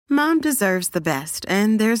Mom deserves the best,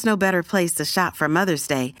 and there's no better place to shop for Mother's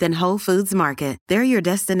Day than Whole Foods Market. They're your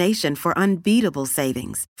destination for unbeatable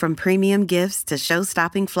savings, from premium gifts to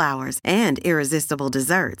show-stopping flowers and irresistible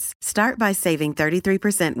desserts. Start by saving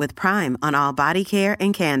 33% with Prime on all body care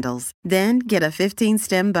and candles. Then get a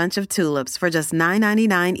 15-stem bunch of tulips for just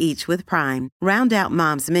 $9.99 each with Prime. Round out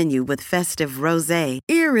Mom's menu with festive rosé,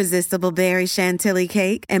 irresistible berry chantilly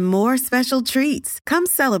cake, and more special treats. Come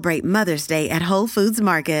celebrate Mother's Day at Whole Foods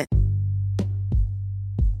Market.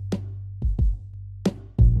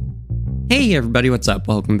 Hey everybody, what's up?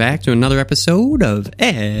 Welcome back to another episode of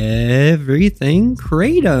Everything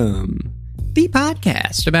Kratom, the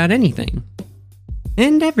podcast about anything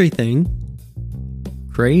and everything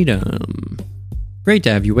Kratom. Great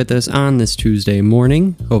to have you with us on this Tuesday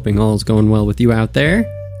morning. Hoping all's going well with you out there.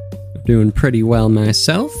 I'm doing pretty well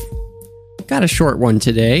myself. Got a short one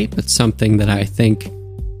today, but something that I think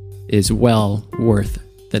is well worth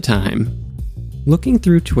the time. Looking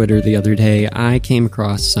through Twitter the other day, I came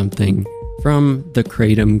across something from the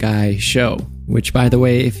Kratom Guy show, which, by the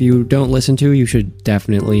way, if you don't listen to, you should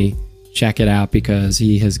definitely check it out because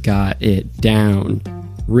he has got it down.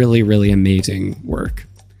 Really, really amazing work.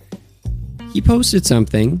 He posted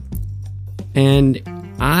something, and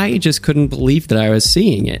I just couldn't believe that I was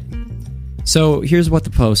seeing it. So here's what the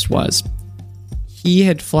post was. He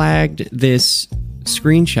had flagged this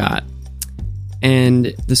screenshot, and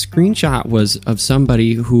the screenshot was of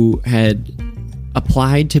somebody who had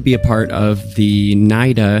applied to be a part of the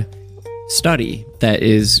NIDA study that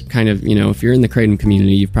is kind of, if you're in the Kratom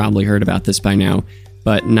community, you've probably heard about this by now,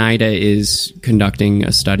 but NIDA is conducting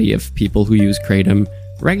a study of people who use Kratom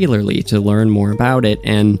regularly to learn more about it,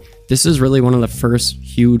 and this is really one of the first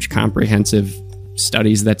huge comprehensive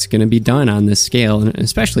studies that's going to be done on this scale, and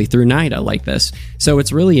especially through NIDA like this. So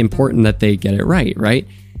it's really important that they get it right?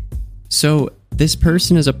 So this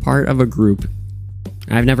person is a part of a group.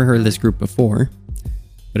 I've never heard of this group before,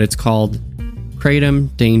 but it's called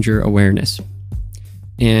Kratom Danger Awareness.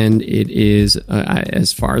 And it is,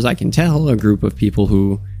 as far as I can tell, a group of people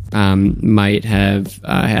who might have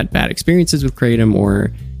had bad experiences with Kratom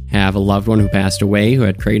or have a loved one who passed away who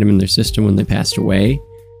had Kratom in their system when they passed away.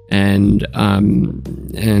 And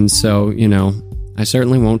so, I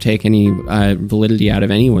certainly won't take any validity out of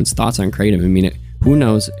anyone's thoughts on Kratom. I mean, who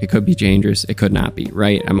knows? It could be dangerous. It could not be,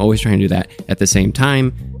 right? I'm always trying to do that. At the same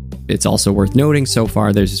time, it's also worth noting so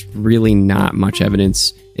far there's really not much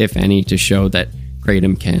evidence, if any, to show that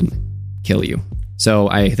Kratom can kill you. So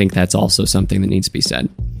I think that's also something that needs to be said.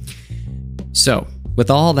 So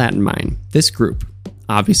with all that in mind, this group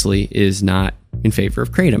obviously is not in favor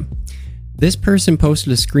of Kratom. This person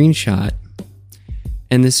posted a screenshot,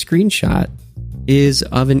 and this screenshot is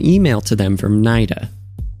of an email to them from NIDA.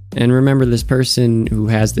 And remember, this person who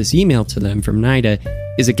has this email to them from NIDA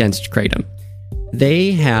is against Kratom.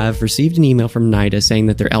 They have received an email from NIDA saying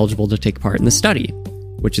that they're eligible to take part in the study,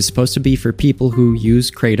 which is supposed to be for people who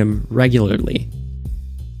use Kratom regularly.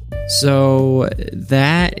 So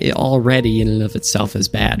that already in and of itself is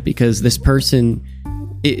bad, because this person,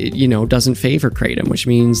 doesn't favor Kratom, which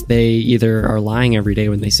means they either are lying every day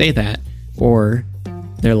when they say that, or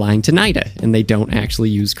they're lying to NIDA and they don't actually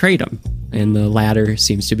use Kratom. And the latter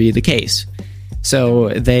seems to be the case. So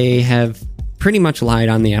they have pretty much lied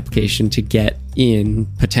on the application to get in,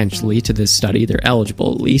 potentially, to this study. They're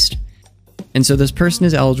eligible, at least. And so this person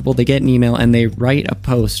is eligible. They get an email and they write a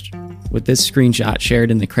post with this screenshot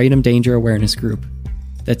shared in the Kratom Danger Awareness group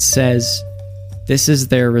that says, this is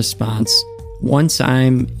their response. Once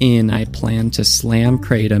I'm in, I plan to slam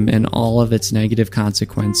Kratom and all of its negative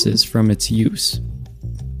consequences from its use.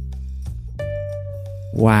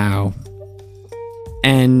 Wow.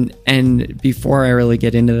 And before I really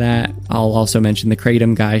get into that, I'll also mention the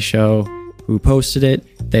Kratom Guy show who posted it.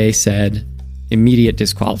 They said immediate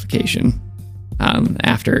disqualification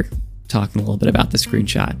after talking a little bit about the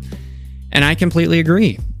screenshot. And I completely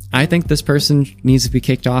agree. I think this person needs to be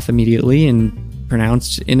kicked off immediately and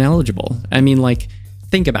pronounced ineligible. I mean,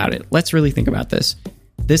 think about it. Let's really think about this.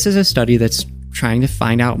 This is a study that's trying to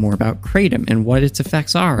find out more about Kratom and what its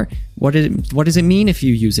effects are. What does it mean if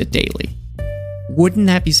you use it daily? Wouldn't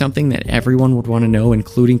that be something that everyone would want to know,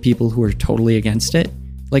 including people who are totally against it?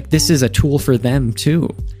 This is a tool for them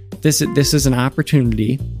too. This is an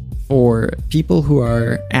opportunity for people who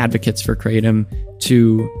are advocates for Kratom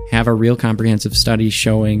to have a real comprehensive study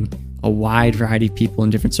showing a wide variety of people in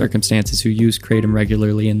different circumstances who use Kratom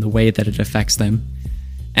regularly and the way that it affects them.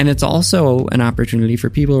 And it's also an opportunity for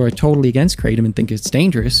people who are totally against Kratom and think it's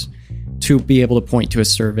dangerous to be able to point to a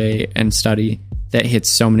survey and study that hits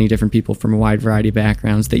so many different people from a wide variety of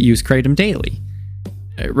backgrounds that use Kratom daily.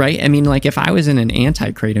 right? I mean, like if I was in an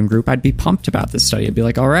anti-kratom group, I'd be pumped about this study. I'd be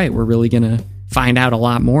like, all right, we're really going to find out a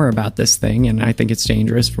lot more about this thing. And I think it's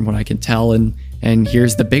dangerous from what I can tell. And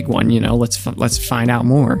here's the big one, let's find out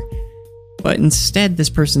more. But instead, this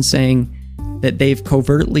person's saying that they've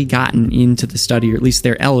covertly gotten into the study, or at least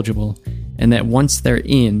they're eligible, and that once they're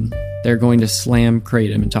in, they're going to slam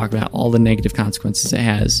kratom and talk about all the negative consequences it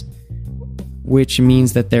has, which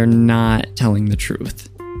means that they're not telling the truth.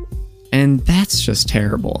 And that's just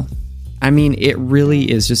terrible. I mean, it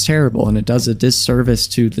really is just terrible, and it does a disservice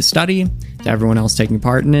to the study, to everyone else taking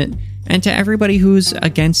part in it, and to everybody who's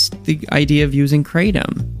against the idea of using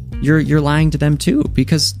kratom. You're lying to them too,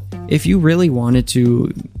 because if you really wanted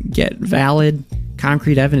to get valid,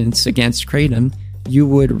 concrete evidence against kratom, you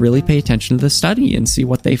would really pay attention to the study and see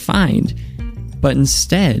what they find. But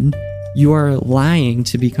instead, you are lying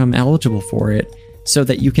to become eligible for it so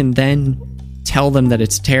that you can then tell them that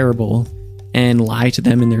it's terrible and lie to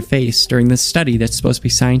them in their face during this study that's supposed to be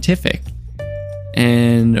scientific.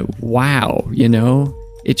 And wow,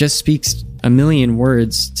 it just speaks a million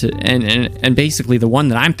words to, and basically the one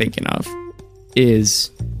that I'm thinking of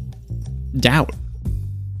is doubt.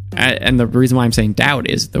 And the reason why I'm saying doubt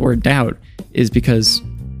is the word doubt is because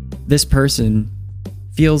this person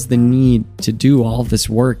feels the need to do all this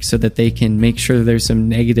work so that they can make sure there's some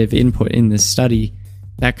negative input in this study.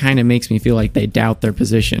 That kind of makes me feel like they doubt their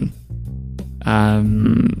position.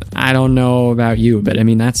 I don't know about you, but I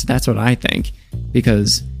mean, that's what I think,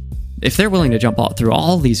 because if they're willing to jump through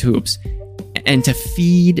all these hoops and to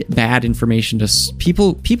feed bad information to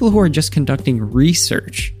people who are just conducting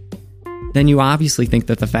research, then you obviously think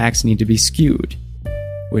that the facts need to be skewed,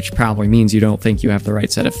 which probably means you don't think you have the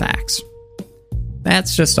right set of facts.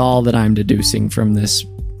 That's just all that I'm deducing from this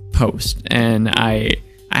post, and I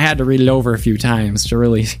had to read it over a few times to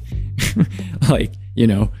really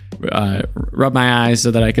rub my eyes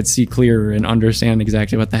so that I could see clearer and understand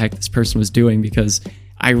exactly what the heck this person was doing, because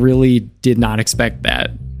I really did not expect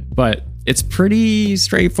that. But it's pretty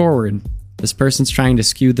straightforward. This person's trying to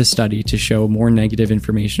skew the study to show more negative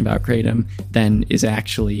information about kratom than is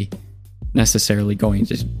actually necessarily going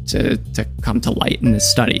to come to light in this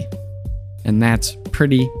study. And that's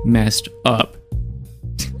pretty messed up.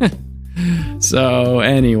 So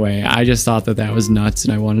anyway, I just thought that was nuts,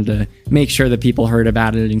 and I wanted to make sure that people heard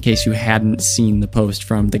about it in case you hadn't seen the post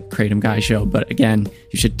from the Kratom Guy show. But again,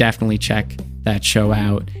 you should definitely check that show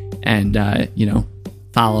out and,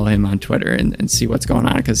 follow him on Twitter and see what's going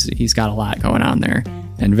on, because he's got a lot going on there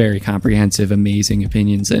and very comprehensive, amazing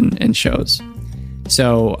opinions and shows.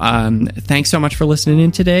 So thanks so much for listening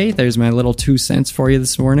in today. There's my little 2 cents for you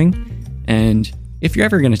this morning. And if you're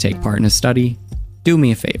ever going to take part in a study, do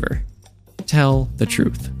me a favor. Tell the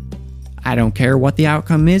truth. I don't care what the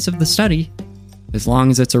outcome is of the study, as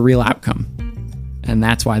long as it's a real outcome. And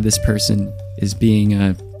that's why this person is being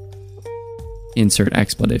a insert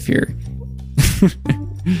expletive here.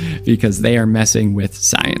 Because they are messing with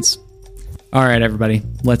science. All right, everybody,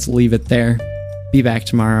 let's leave it there. Be back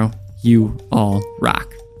tomorrow. You all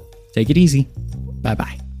rock. Take it easy.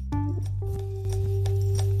 Bye-bye.